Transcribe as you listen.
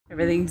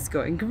Everything's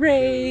going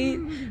great.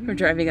 We're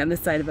driving on the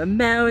side of a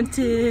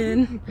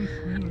mountain,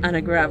 on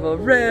a gravel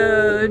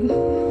road.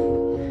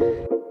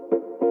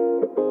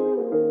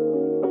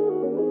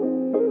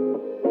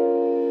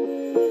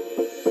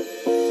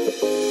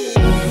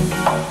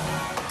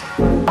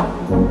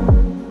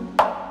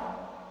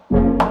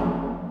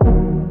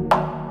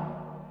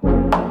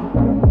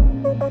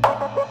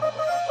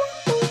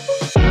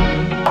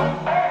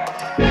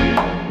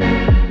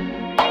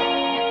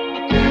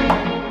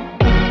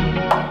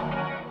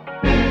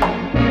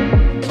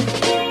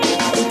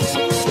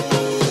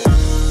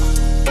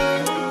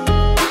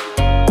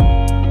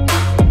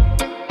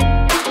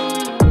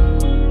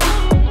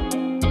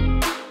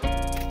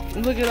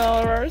 Look at all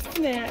of our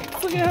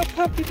snacks. Look at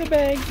how puffy the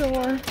bags are.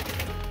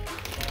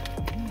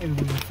 I didn't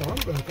even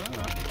thought about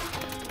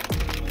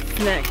that.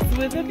 Snacks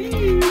with a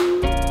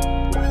view.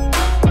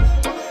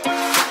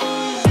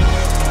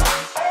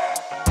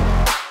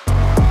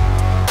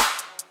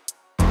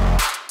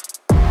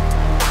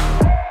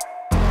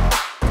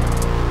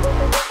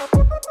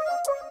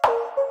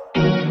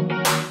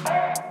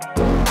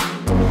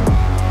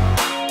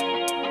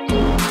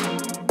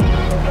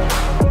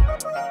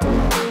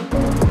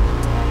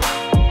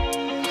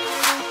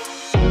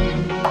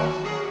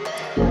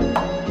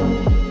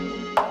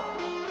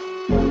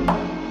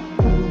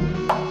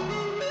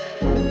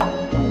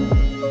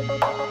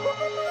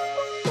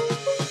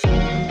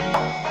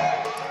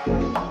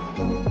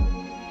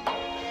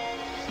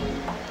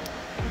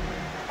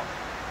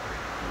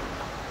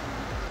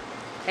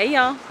 Hey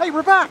y'all. Hey,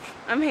 we're back.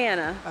 I'm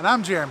Hannah. And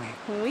I'm Jeremy.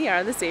 We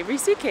are the Savory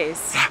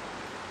Suitcase.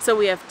 So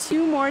we have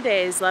 2 more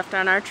days left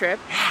on our trip.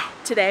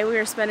 Today we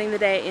are spending the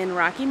day in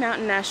Rocky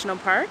Mountain National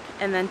Park,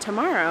 and then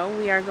tomorrow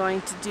we are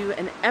going to do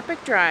an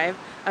epic drive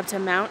up to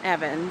Mount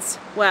Evans.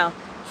 Well,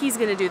 he's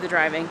gonna do the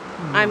driving.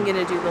 I'm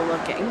gonna do the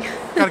looking.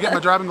 Gotta get my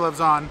driving gloves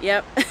on.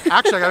 Yep.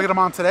 Actually, I gotta get them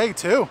on today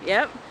too.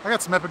 Yep. I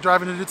got some epic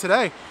driving to do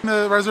today.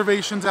 The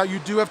reservations out, you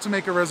do have to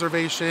make a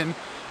reservation,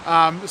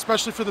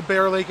 especially for the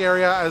Bear Lake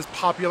area, as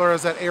popular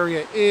as that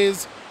area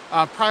is.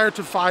 Prior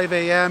to 5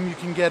 a.m. you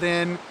can get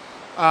in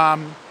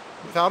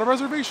without a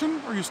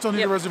reservation, or you still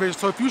need a reservation.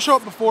 So if you show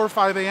up before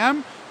 5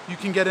 a.m., you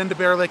can get into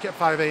Bear Lake at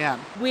 5 a.m.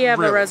 We have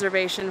a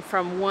reservation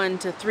from 1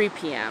 to 3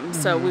 p.m.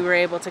 So we were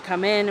able to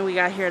come in, and we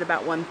got here at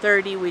about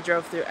 1:30. We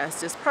drove through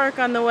Estes Park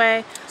on the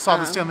way. Saw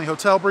the Stanley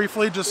Hotel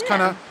briefly, just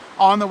kind of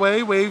on the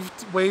way,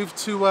 waved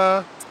to,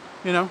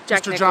 you know,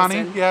 Jack Mr. Nicholson.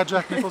 Johnny. Yeah,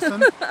 Jack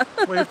Nicholson.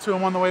 Waved to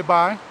him on the way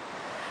by.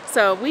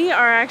 So we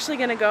are actually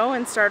going to go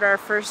and start our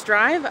first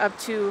drive up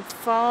to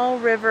Fall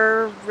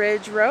River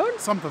Ridge Road.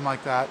 Something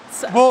like that.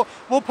 So,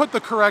 we'll put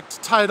the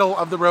correct title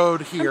of the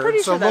road here. I'm pretty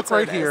so sure that's look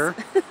right here.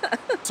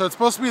 So it's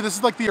supposed to be, this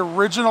is like the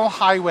original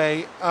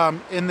highway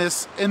in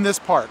this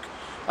park.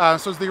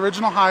 So it's the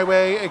original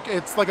highway.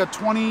 It's like a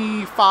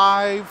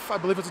 25, I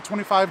believe it's a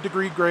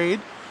 25-degree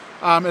grade.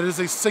 It is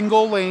a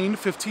single lane,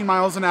 15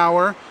 miles an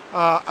hour,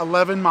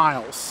 11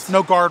 miles.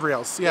 No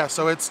guardrails. Yeah,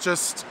 so it's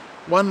just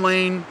one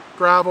lane,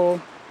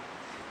 gravel.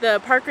 The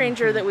park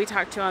ranger that we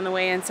talked to on the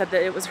way in said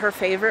that it was her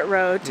favorite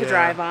road to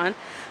drive on.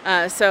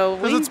 So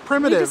because it's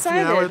primitive, you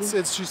know.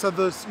 It's she said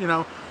this, you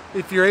know,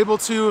 if you're able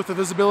to, if the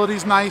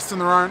visibility's nice and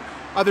there aren't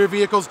other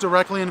vehicles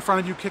directly in front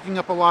of you kicking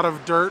up a lot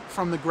of dirt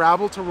from the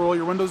gravel, to roll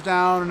your windows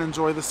down and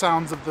enjoy the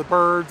sounds of the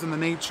birds and the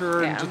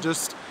nature and to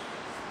just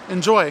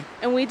enjoy.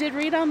 And we did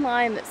read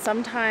online that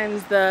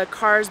sometimes the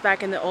cars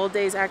back in the old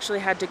days actually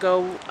had to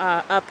go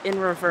up in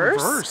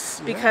reverse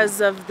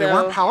because of the they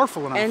weren't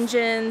powerful enough.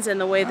 Engines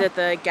and the way that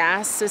the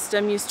gas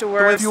system used to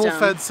work. The way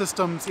fuel-fed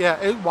systems,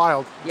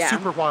 wild,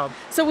 super wild.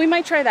 So we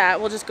might try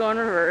that. We'll just go in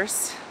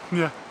reverse.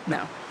 Yeah.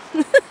 No.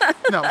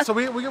 No. So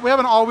we have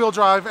an all-wheel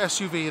drive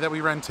SUV that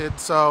we rented.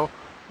 So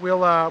we'll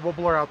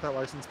blur out that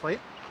license plate.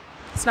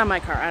 It's not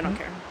my car. I don't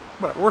care.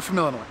 Whatever. We're from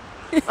Illinois.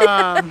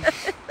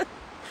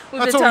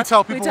 That's what we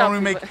tell people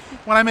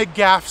when I make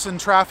gaffes in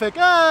traffic.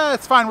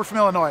 It's fine, we're from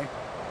Illinois.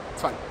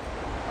 It's fine.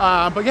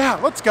 But yeah,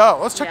 let's go.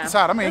 Let's check this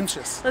out. I'm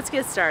anxious. Let's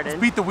get started.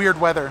 Let's beat the weird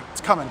weather. It's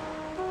coming.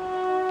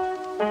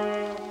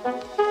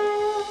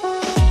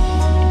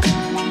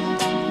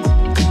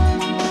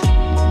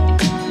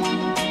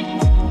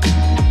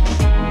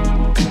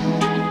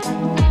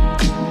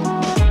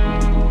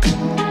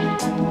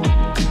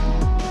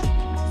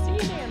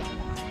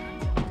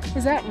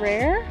 Is that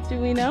rare? Do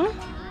we know?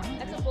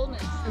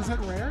 Is it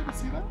rare to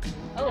see that?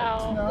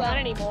 Oh, no, not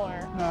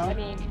anymore. No. I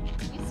mean,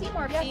 you see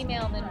more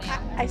female than male.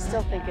 I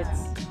still think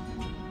it's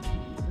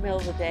middle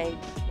of the day.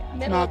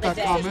 Middle Not of the that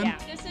day. common? Yeah.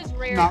 This is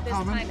rare Not this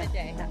common? time of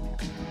day.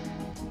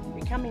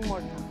 Becoming more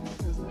common.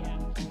 Is it? Yeah.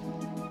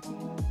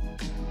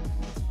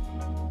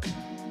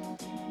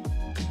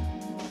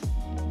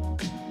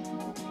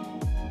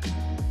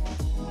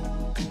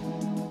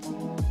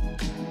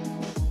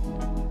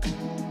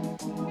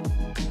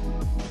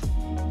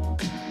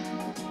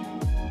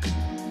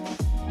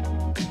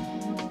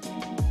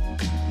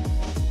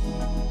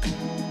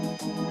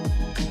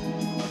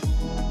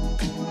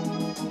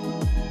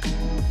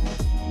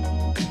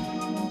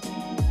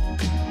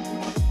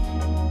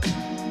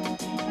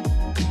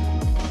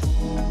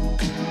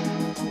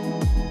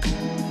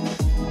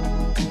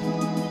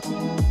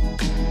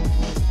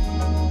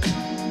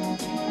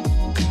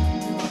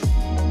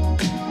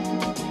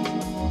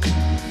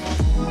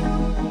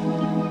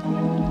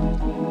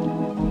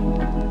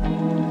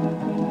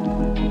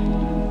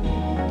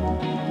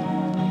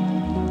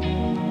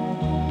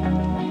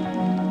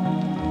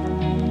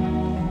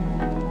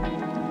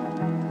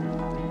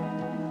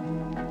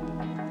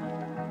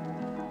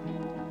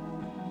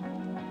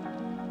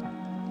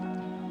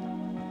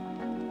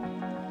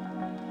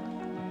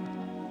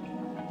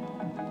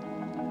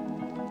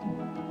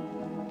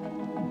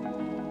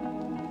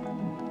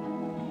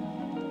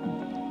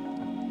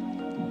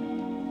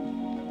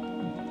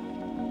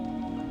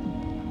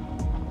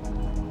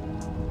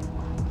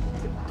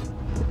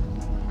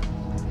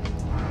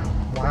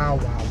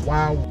 wow, wow,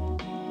 wow.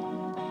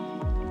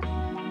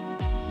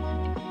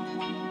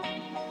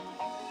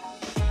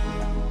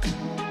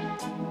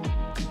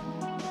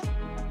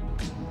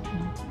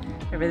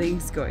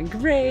 Everything's going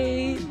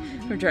great.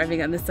 We're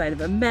driving on the side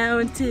of a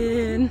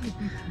mountain,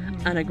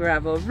 on a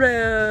gravel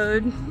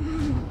road.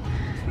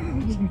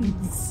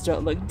 Just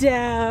don't look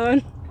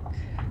down.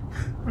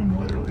 I'm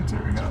literally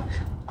tearing up.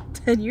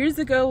 10 years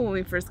ago when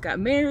we first got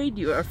married,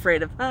 you were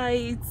afraid of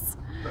heights.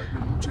 That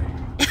didn't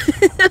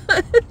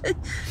change.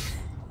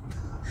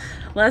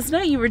 Last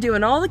night you were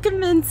doing all the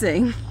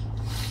convincing.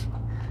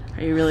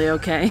 Are you really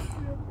okay?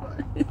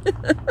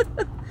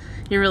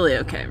 You're really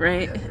okay,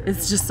 right? Yeah,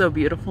 it's just so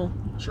beautiful.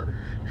 Sure.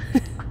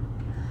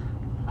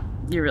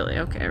 You're really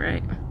okay,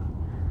 right?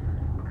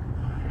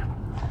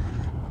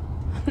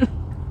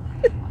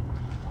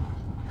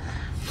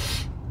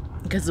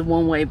 Because of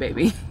one way,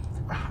 baby.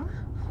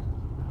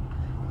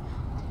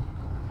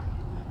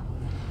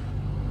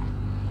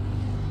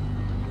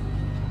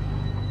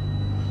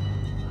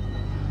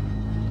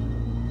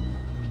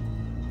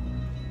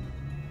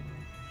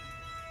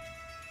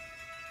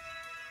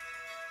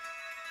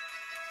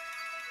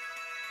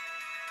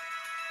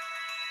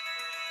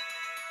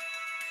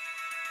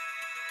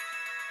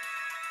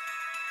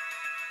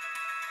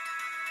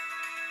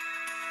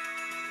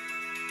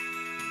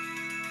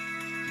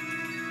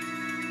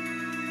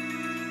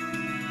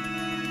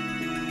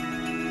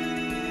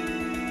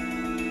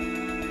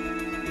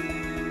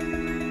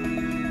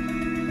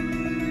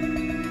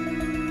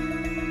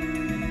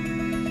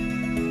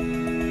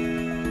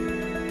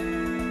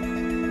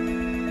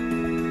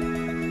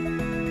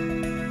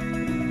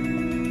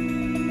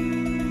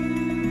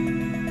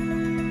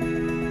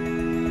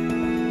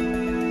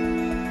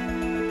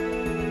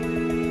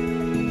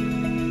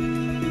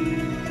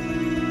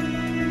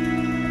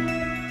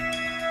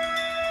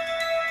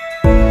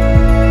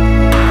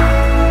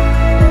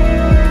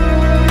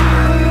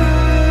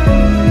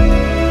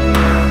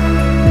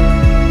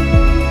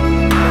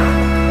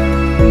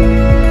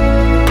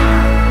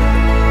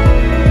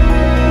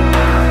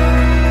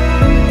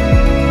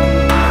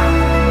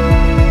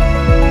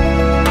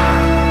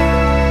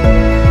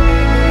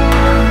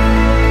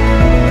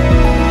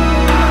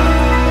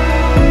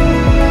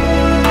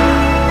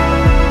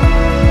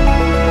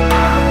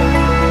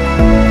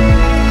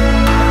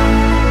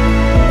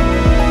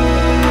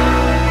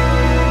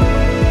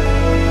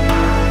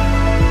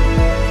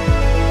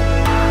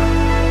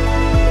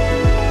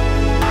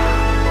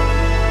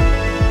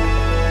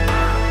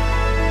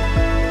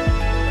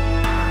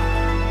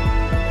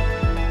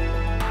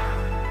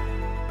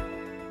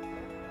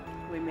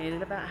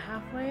 About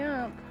halfway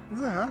up.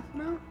 Is it half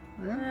now?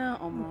 Yeah,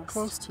 almost.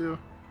 Close to.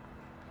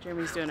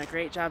 Jeremy's doing a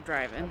great job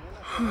driving.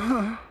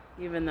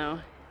 Even though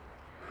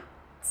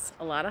it's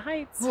a lot of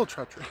heights. A little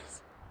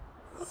treacherous.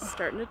 It's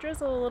starting to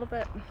drizzle a little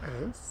bit.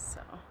 It is?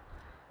 So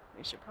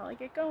we should probably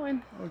get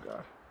going. Oh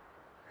god.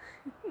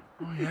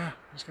 Oh yeah,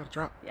 we just gotta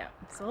drop. Yeah,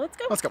 so let's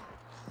go. Let's go.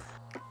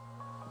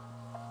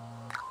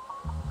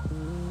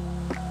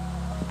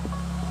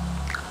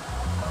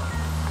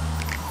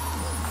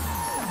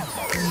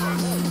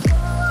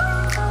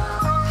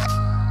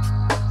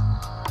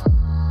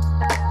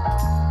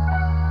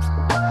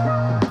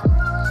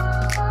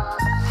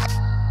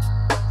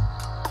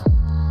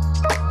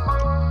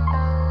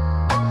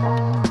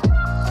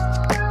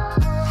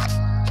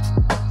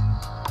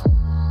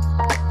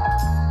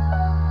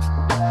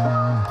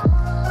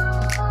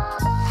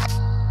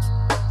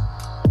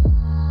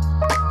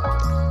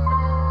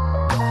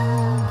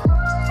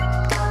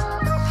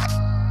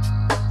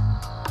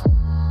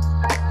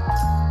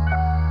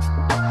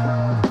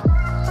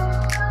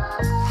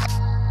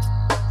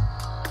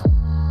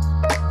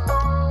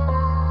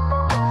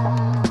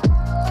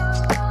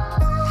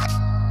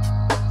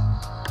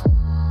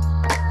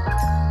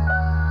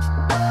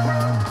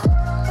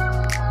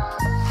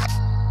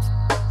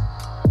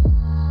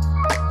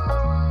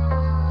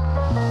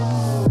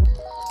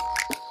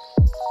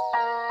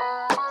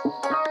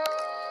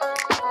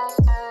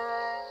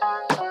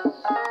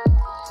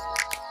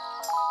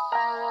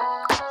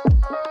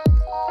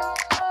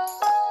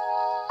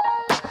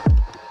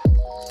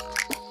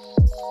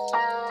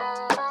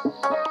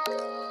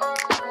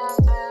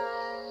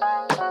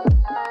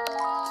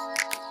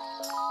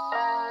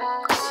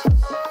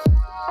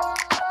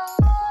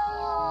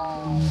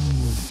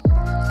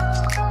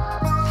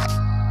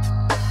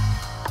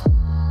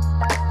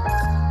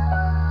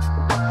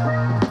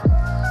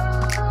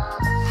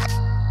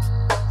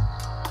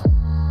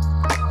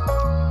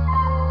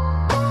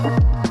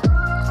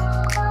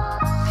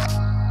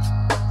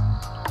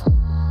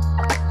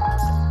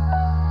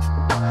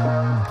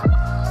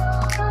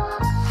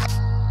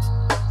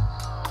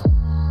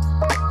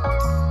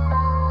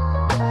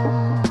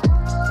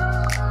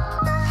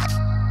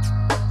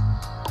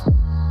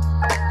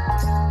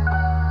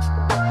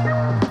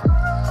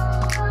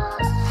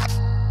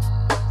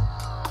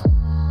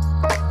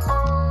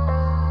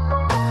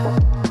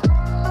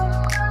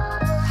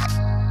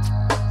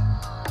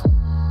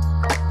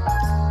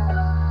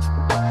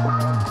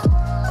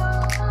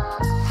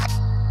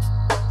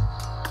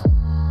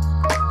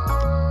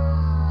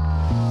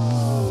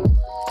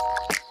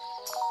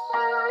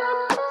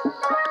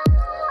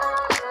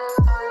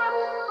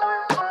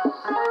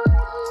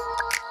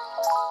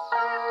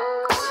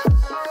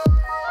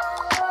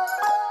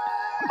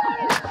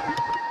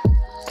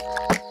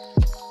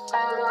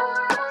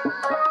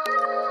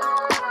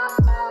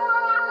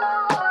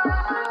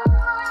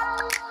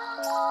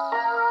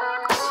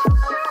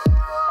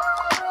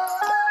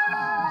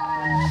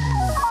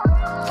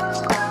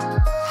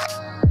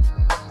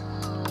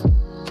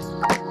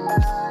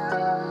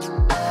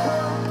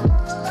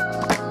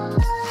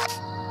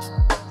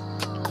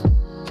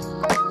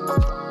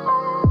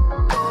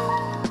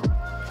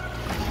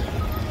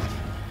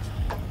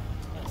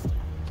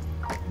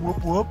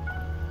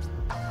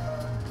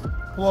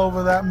 Pull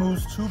over, that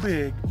moose too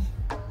big.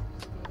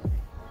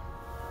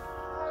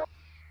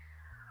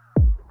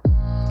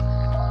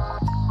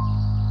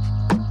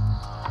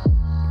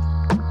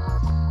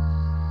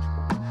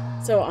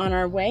 So on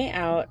our way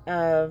out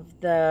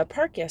of the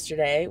park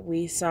yesterday,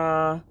 we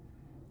saw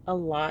a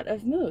lot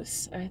of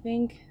moose. I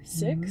think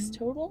 6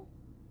 total?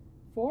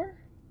 4?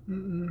 I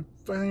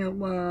think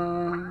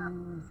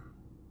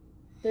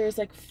there was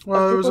like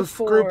there was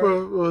a group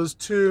of, it was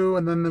 2,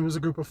 and then there was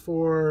a group of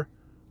 4,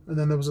 and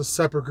then there was a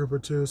separate group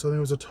of 2, so I think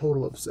it was a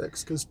total of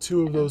 6, because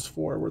 2 of those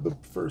 4 were the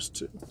first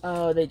 2.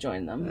 Oh, they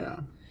joined them.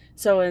 Yeah.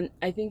 So, and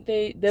I think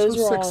those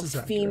were all is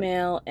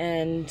female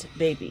and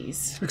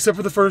babies. Except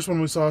for the first one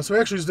we saw. So we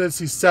actually did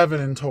see 7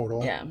 in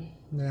total. Yeah.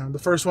 Yeah. The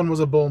first one was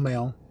a bull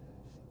male.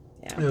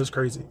 Yeah. It was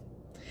crazy.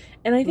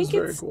 And I think it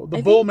was very cool.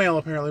 The bull male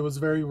apparently was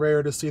very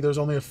rare to see. There's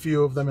only a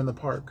few of them in the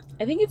park.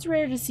 I think it's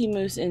rare to see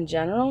moose in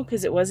general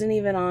because it wasn't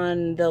even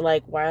on the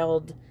like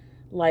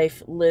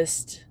wildlife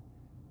list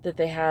that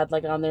they had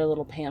like on their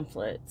little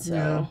pamphlet. So.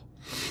 Yeah.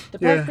 The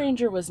park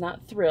ranger was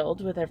not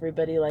thrilled with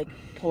everybody like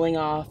pulling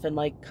off and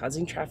like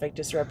causing traffic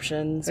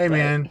disruptions. Hey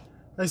man,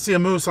 I see a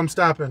moose, I'm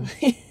stopping.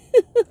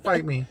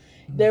 Fight me.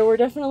 There were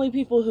definitely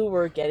people who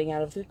were getting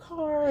out of the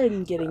car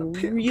and getting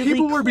really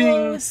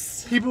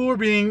close. People were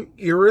being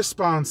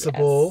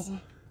irresponsible.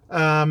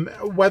 Yes.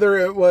 Whether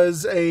it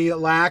was a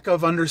lack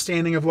of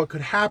understanding of what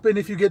could happen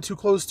if you get too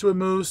close to a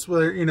moose,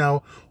 whether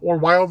or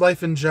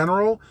wildlife in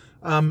general.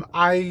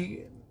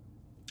 I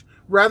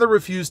rather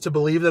refuse to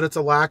believe that it's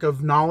a lack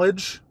of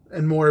knowledge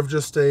and more of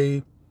just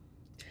I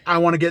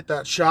want to get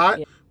that shot.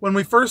 Yeah. When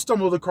we first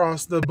stumbled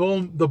across the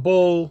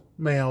bull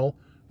male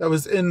that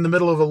was in the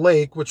middle of a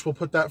lake, which we'll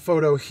put that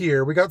photo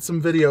here. We got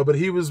some video, but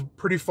he was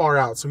pretty far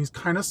out, so he's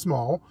kind of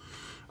small.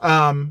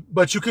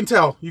 But you can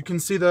tell. You can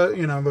see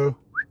the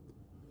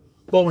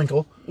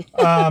bullwinkle.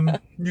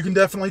 You can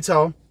definitely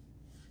tell.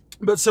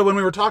 But so when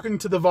we were talking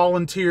to the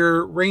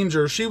volunteer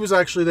ranger, she was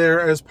actually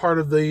there as part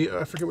of the,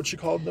 I forget what she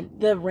called them.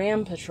 The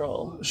Ram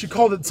Patrol. She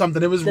called it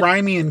something. It was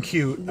rhymy and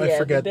cute. Yeah, I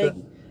forget. The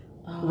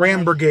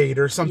Ram Brigade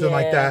or something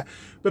like that.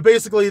 But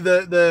basically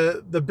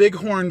the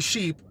bighorn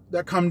sheep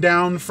that come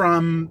down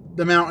from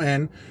the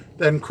mountain,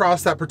 then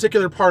cross that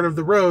particular part of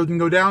the road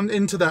and go down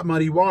into that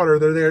muddy water.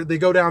 They're there. They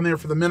go down there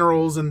for the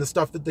minerals and the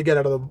stuff that they get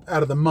out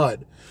of the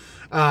mud.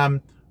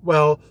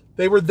 Well,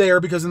 they were there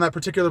because in that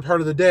particular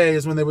part of the day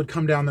is when they would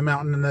come down the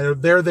mountain, and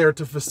they're there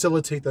to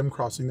facilitate them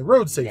crossing the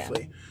road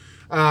safely.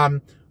 Yeah.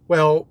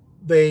 Well,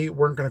 they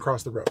weren't going to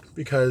cross the road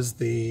because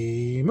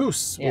the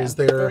moose was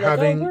there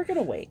having we're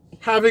gonna wait.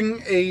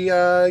 Having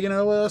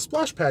a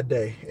splash pad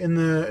day in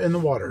the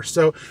water.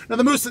 So now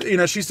the moose,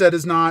 she said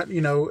is not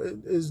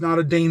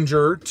a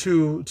danger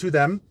to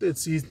them.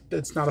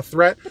 It's not a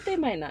threat. But they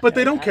might not. But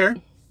they don't care.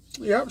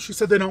 Yeah, she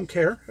said they don't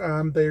care.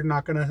 They're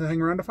not going to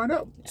hang around to find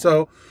out. Yeah.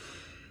 So.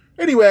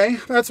 Anyway,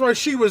 that's why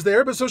she was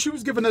there. But so she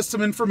was giving us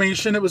some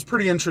information. It was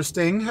pretty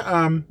interesting,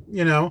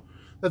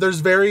 that there's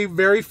very,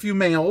 very few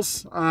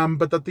males,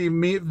 but that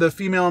the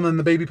female and then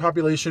the baby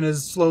population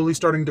is slowly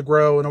starting to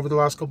grow. And over the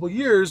last couple of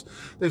years,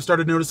 they've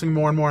started noticing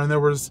more and more. And there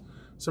was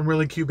some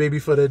really cute baby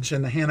footage.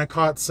 And Hannah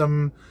caught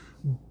some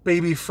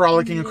baby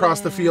frolicking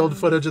across the field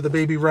footage of the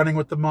baby running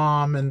with the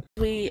mom. And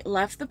we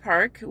left the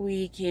park.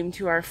 We came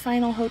to our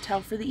final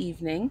hotel for the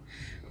evening.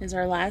 Is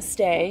our last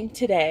day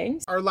today.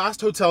 Our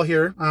last hotel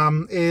here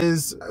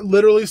is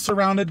literally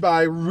surrounded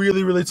by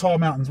really, really tall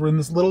mountains. We're in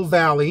this little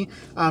valley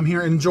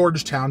here in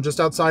Georgetown, just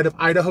outside of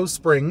Idaho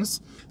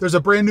Springs. There's a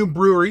brand new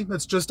brewery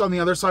that's just on the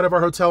other side of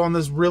our hotel on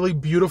this really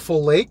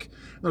beautiful lake.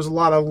 There's a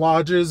lot of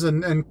lodges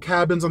and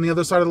cabins on the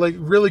other side of the lake.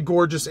 Really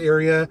gorgeous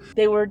area.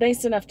 They were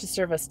nice enough to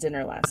serve us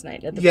dinner last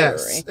night at the brewery.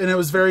 Yes, and it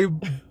was very,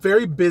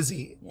 very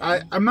busy.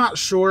 Yeah. I'm not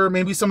sure.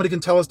 Maybe somebody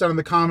can tell us down in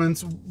the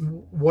comments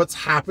what's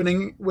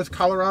happening with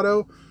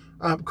Colorado.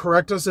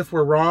 Correct us if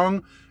we're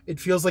wrong. It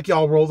feels like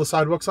y'all roll the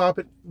sidewalks up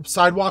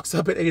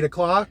at 8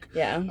 o'clock.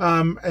 Yeah.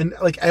 And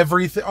like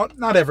everything,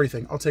 not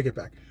everything, I'll take it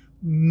back.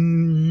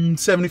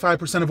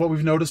 75% of what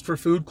we've noticed for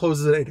food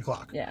closes at 8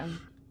 o'clock. Yeah.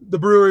 The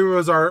brewery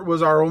was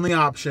our only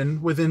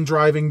option within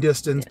driving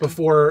distance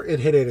before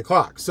it hit 8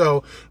 o'clock.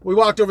 So we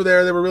walked over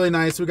there. They were really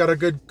nice. We got a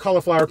good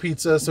cauliflower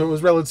pizza, so it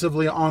was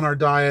relatively on our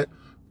diet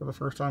for the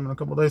first time in a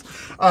couple of days.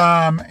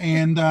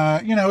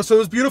 So it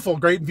was beautiful,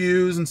 great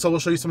views. And so we'll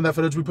show you some of that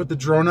footage. We put the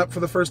drone up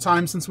for the first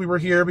time since we were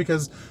here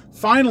because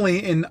finally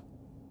in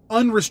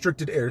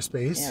unrestricted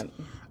airspace.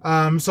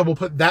 Yep. So we'll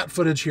put that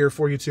footage here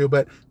for you too.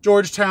 But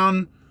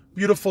Georgetown,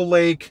 beautiful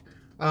lake.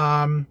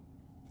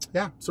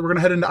 So we're going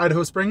to head into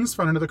Idaho Springs,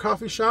 find another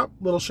coffee shop,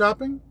 little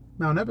shopping,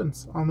 Mount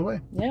Evans on the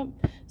way. Yep.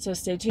 So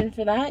stay tuned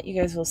for that. You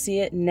guys will see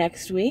it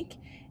next week.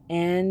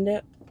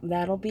 And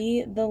that'll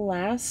be the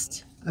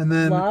last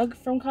vlog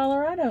from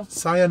Colorado.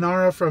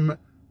 Sayonara from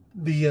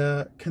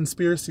the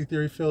conspiracy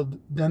theory-filled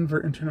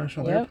Denver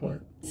International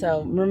Airport.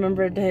 So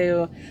remember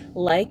to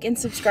like and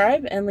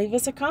subscribe and leave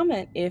us a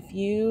comment if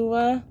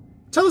you...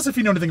 Tell us if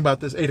you know anything about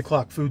this 8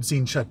 o'clock food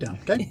scene shutdown,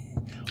 okay?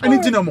 I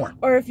need to know more.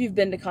 Or if you've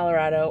been to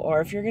Colorado,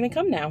 or if you're going to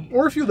come now.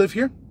 Or if you live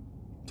here.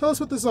 Tell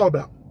us what this is all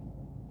about.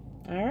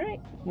 All right.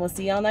 We'll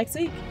see y'all next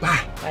week.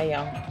 Bye. Bye,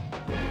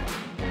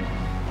 y'all.